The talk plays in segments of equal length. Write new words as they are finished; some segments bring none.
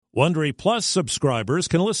Wondery Plus subscribers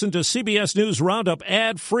can listen to CBS News Roundup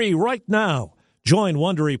ad-free right now. Join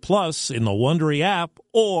Wondery Plus in the Wondery app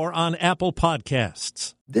or on Apple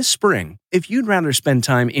Podcasts. This spring, if you'd rather spend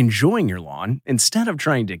time enjoying your lawn instead of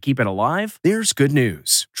trying to keep it alive, there's good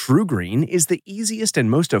news. True Green is the easiest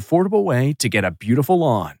and most affordable way to get a beautiful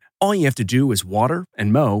lawn. All you have to do is water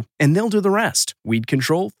and mow, and they'll do the rest. Weed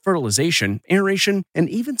control, fertilization, aeration, and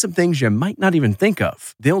even some things you might not even think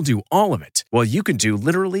of. They'll do all of it, while you can do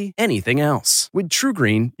literally anything else. With True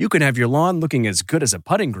Green, you can have your lawn looking as good as a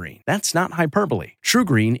putting green. That's not hyperbole. True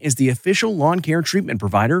Green is the official lawn care treatment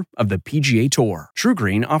provider of the PGA Tour. True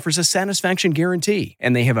Green offers a satisfaction guarantee,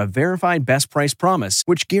 and they have a verified best price promise,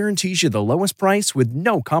 which guarantees you the lowest price with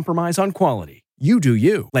no compromise on quality. You do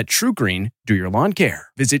you. Let True Green do your lawn care.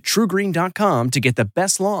 Visit TrueGreen.com to get the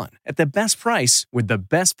best lawn at the best price with the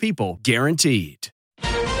best people guaranteed.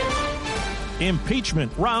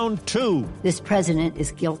 Impeachment round 2. This president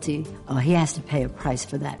is guilty. He has to pay a price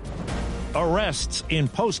for that. Arrests in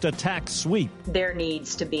post-attack sweep. There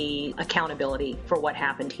needs to be accountability for what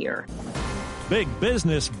happened here. Big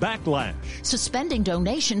business backlash. Suspending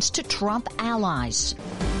donations to Trump allies.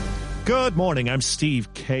 Good morning, I'm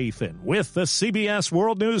Steve Kathan with the CBS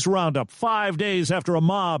World News Roundup. 5 days after a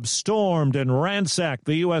mob stormed and ransacked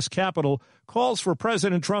the U.S. Capitol, calls for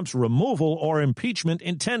President Trump's removal or impeachment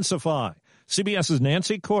intensify. CBS's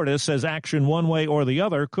Nancy Cordes says action one way or the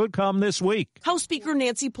other could come this week. House Speaker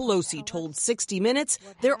Nancy Pelosi told 60 Minutes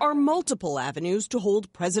there are multiple avenues to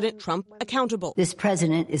hold President Trump accountable. This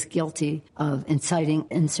president is guilty of inciting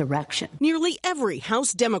insurrection. Nearly every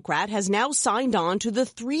House Democrat has now signed on to the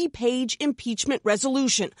 3-page impeachment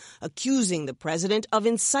resolution, accusing the president of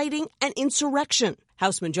inciting an insurrection.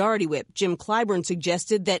 House Majority Whip Jim Clyburn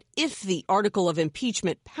suggested that if the article of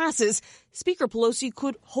impeachment passes, Speaker Pelosi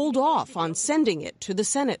could hold off on sending it to the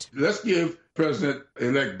Senate. Let's give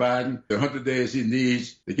President-elect Biden the 100 days he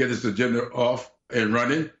needs to get his agenda off and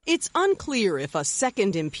running. It's unclear if a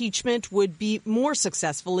second impeachment would be more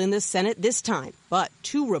successful in the Senate this time, but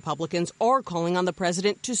 2 Republicans are calling on the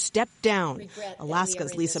president to step down.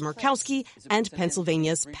 Alaska's Lisa Murkowski and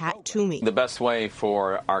Pennsylvania's Pat Toomey. The best way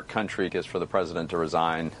for our country is for the president to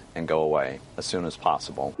resign and go away as soon as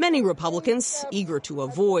possible. Many Republicans, eager to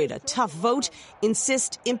avoid a tough vote,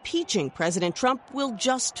 insist impeaching President Trump will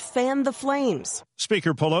just fan the flames.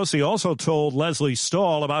 Speaker Pelosi also told Leslie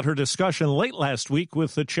Stahl about her discussion late last week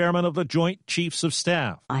with the chairman of the Joint Chiefs of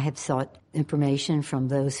Staff. I have sought information from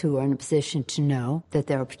those who are in a position to know that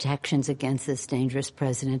there are protections against this dangerous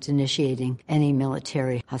president initiating any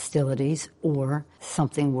military hostilities or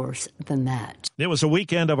something worse than that. It was a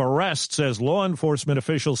weekend of arrests as law enforcement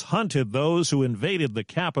officials hunted those who invaded the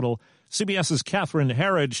Capitol. CBS's Catherine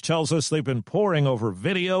Herridge tells us they've been poring over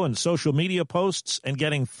video and social media posts and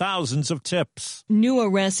getting thousands of tips. New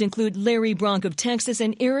arrests include Larry Bronk of Texas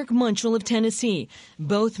and Eric Munchell of Tennessee.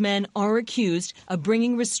 Both men are accused of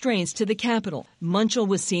bringing restraints to the Capitol. Munchell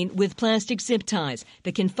was seen with plastic zip ties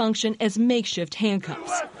that can function as makeshift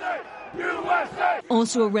handcuffs. USA!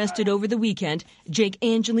 Also arrested over the weekend, Jake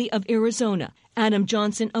Angeli of Arizona. Adam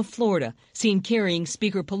Johnson of Florida, seen carrying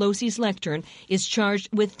Speaker Pelosi's lectern, is charged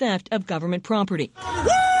with theft of government property.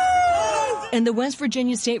 And the West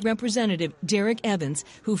Virginia State Representative Derek Evans,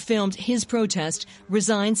 who filmed his protest,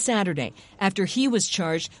 resigned Saturday after he was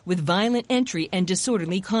charged with violent entry and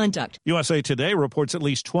disorderly conduct. USA Today reports at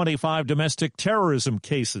least 25 domestic terrorism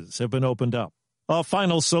cases have been opened up. A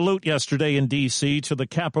final salute yesterday in D.C. to the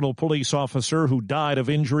Capitol Police officer who died of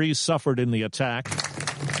injuries suffered in the attack.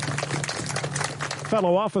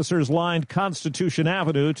 Fellow officers lined Constitution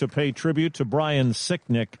Avenue to pay tribute to Brian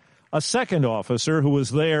Sicknick. A second officer who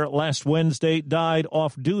was there last Wednesday died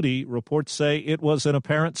off duty. Reports say it was an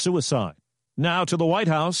apparent suicide. Now to the White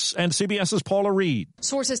House and CBS's Paula Reed.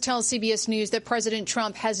 Sources tell CBS News that President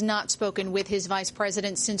Trump has not spoken with his vice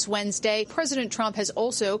president since Wednesday. President Trump has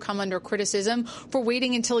also come under criticism for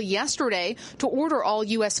waiting until yesterday to order all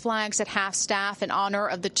U.S. flags at half-staff in honor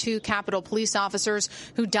of the 2 Capitol police officers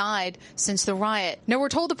who died since the riot. Now, we're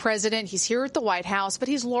told the president, he's here at the White House, but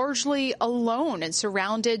he's largely alone and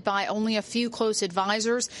surrounded by only a few close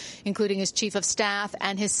advisors, including his chief of staff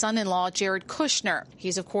and his son-in-law, Jared Kushner.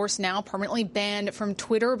 He's, of course, now permanently banned from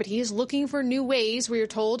Twitter, but he is looking for new ways, we are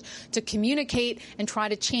told, to communicate and try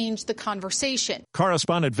to change the conversation.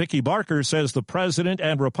 Correspondent Vicki Barker says the president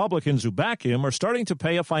and Republicans who back him are starting to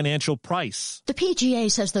pay a financial price. The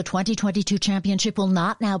PGA says the 2022 championship will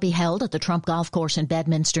not now be held at the Trump Golf Course in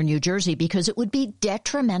Bedminster, New Jersey, because it would be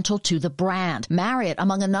detrimental to the brand. Marriott,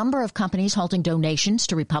 among a number of companies halting donations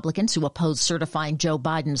to Republicans who oppose certifying Joe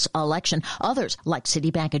Biden's election. Others, like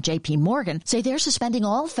Citibank and J.P. Morgan, say they're suspending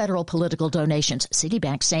all federal political donations.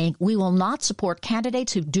 Citibank saying we will not support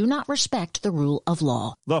candidates who do not respect the rule of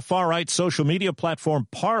law. The far-right social media platform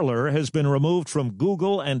Parler has been removed from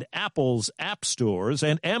Google and Apple's app stores,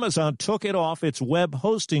 and Amazon took it off its web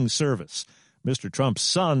hosting service. Mr. Trump's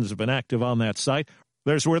sons have been active on that site.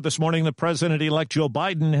 There's word this morning that President-elect Joe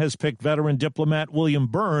Biden has picked veteran diplomat William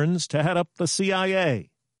Burns to head up the CIA.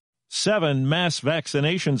 7 mass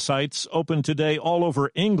vaccination sites open today all over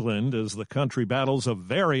England as the country battles a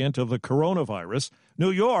variant of the coronavirus. New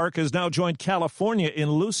York has now joined California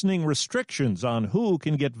in loosening restrictions on who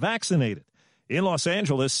can get vaccinated. In Los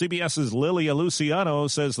Angeles, CBS's Lilia Luciano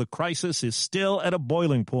says the crisis is still at a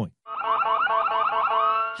boiling point.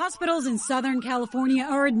 Hospitals in Southern California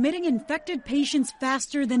are admitting infected patients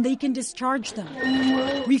faster than they can discharge them.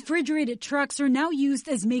 Refrigerated trucks are now used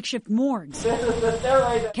as makeshift morgues.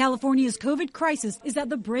 California's COVID crisis is at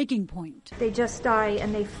the breaking point. They just die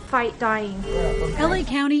and they fight dying. LA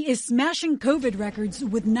County is smashing COVID records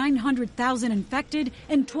with 900,000 infected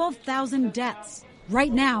and 12,000 deaths.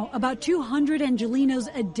 Right now, about 200 Angelinos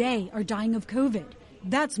a day are dying of COVID.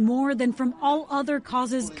 That's more than from all other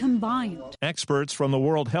causes combined. Experts from the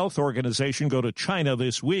World Health Organization go to China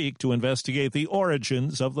this week to investigate the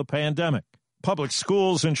origins of the pandemic. Public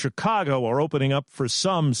schools in Chicago are opening up for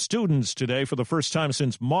some students today for the first time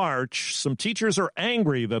since March. Some teachers are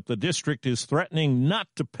angry that the district is threatening not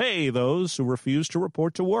to pay those who refuse to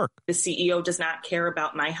report to work. The CEO does not care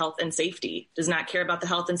about my health and safety, does not care about the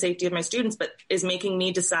health and safety of my students, but is making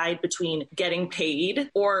me decide between getting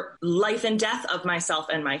paid or life and death of myself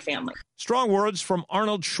and my family. Strong words from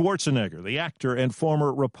Arnold Schwarzenegger, the actor and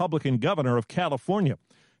former Republican governor of California.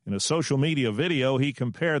 In a social media video, he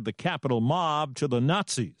compared the Capitol mob to the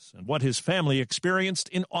Nazis and what his family experienced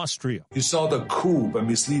in Austria. You saw the coup by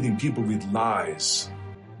misleading people with lies.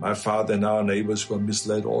 My father and our neighbors were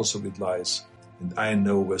misled also with lies, and I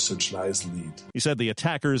know where such lies lead. He said the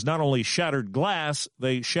attackers not only shattered glass,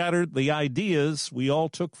 they shattered the ideas we all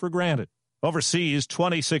took for granted. Overseas,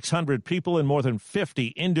 2,600 people in more than 50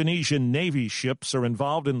 Indonesian Navy ships are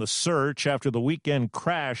involved in the search after the weekend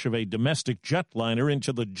crash of a domestic jetliner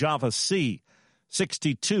into the Java Sea.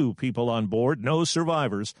 62 people on board, no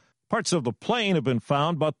survivors. Parts of the plane have been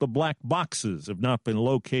found, but the black boxes have not been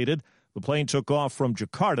located. The plane took off from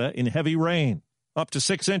Jakarta in heavy rain. Up to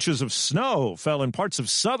 6 inches of snow fell in parts of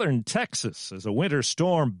southern Texas as a winter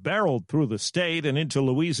storm barreled through the state and into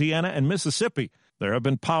Louisiana and Mississippi. There have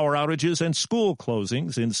been power outages and school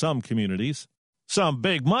closings in some communities. Some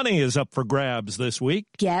big money is up for grabs this week.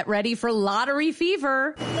 Get ready for lottery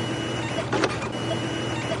fever.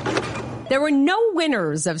 There were no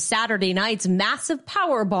winners of Saturday night's massive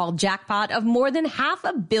Powerball jackpot of more than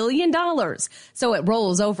 $500 million. So it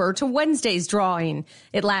rolls over to Wednesday's drawing.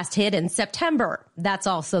 It last hit in September. That's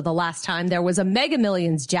also the last time there was a Mega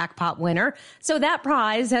Millions jackpot winner. So that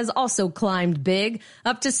prize has also climbed big,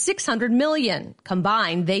 up to $600 million.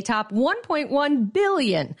 Combined, they top $1.1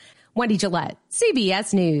 billion. Wendy Gillette,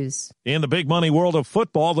 CBS News. In the big money world of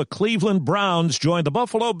football, the Cleveland Browns joined the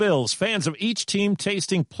Buffalo Bills, fans of each team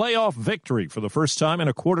tasting playoff victory for the first time in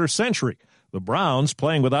a quarter century. The Browns,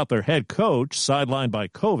 playing without their head coach, sidelined by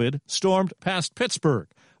COVID, stormed past Pittsburgh.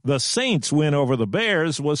 The Saints' win over the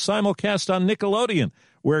Bears was simulcast on Nickelodeon,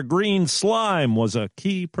 where green slime was a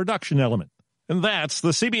key production element. And that's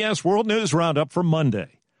the CBS World News Roundup for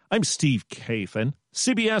Monday. I'm Steve Kathan,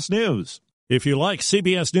 CBS News. If you like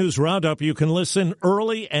CBS News Roundup, you can listen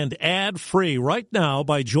early and ad-free right now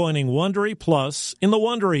by joining Wondery Plus in the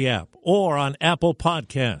Wondery app or on Apple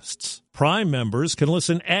Podcasts. Prime members can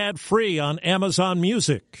listen ad-free on Amazon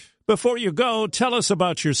Music. Before you go, tell us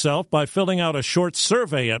about yourself by filling out a short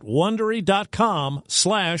survey at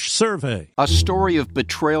Wondery.com/survey. A story of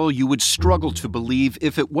betrayal you would struggle to believe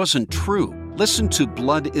if it wasn't true. Listen to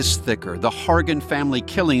Blood is Thicker, the Hargan family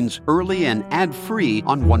killings, early and ad-free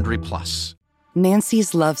on Wondery Plus.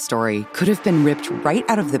 Nancy's love story could have been ripped right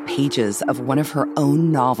out of the pages of one of her own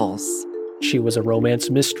novels. She was a romance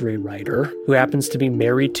mystery writer who happens to be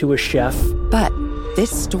married to a chef. But this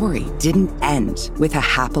story didn't end with a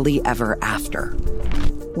happily ever after.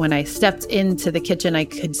 When I stepped into the kitchen, I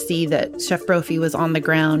could see that Chef Brophy was on the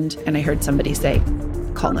ground, and I heard somebody say,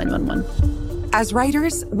 "Call 911." As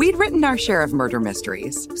writers, we'd written our share of murder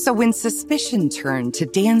mysteries. So when suspicion turned to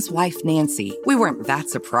Dan's wife, Nancy, we weren't that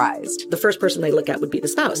surprised. The first person they look at would be the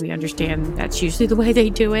spouse. We understand that's usually the way they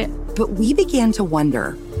do it. But we began to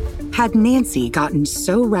wonder, had Nancy gotten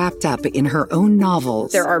so wrapped up in her own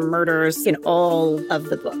novels... There are murders in all of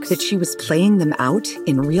the books. ...that she was playing them out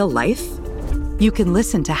in real life? You can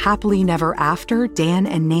listen to Happily Never After, Dan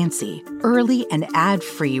and Nancy, early and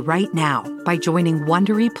ad-free right now by joining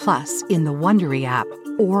Wondery Plus in the Wondery app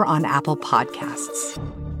or on Apple Podcasts.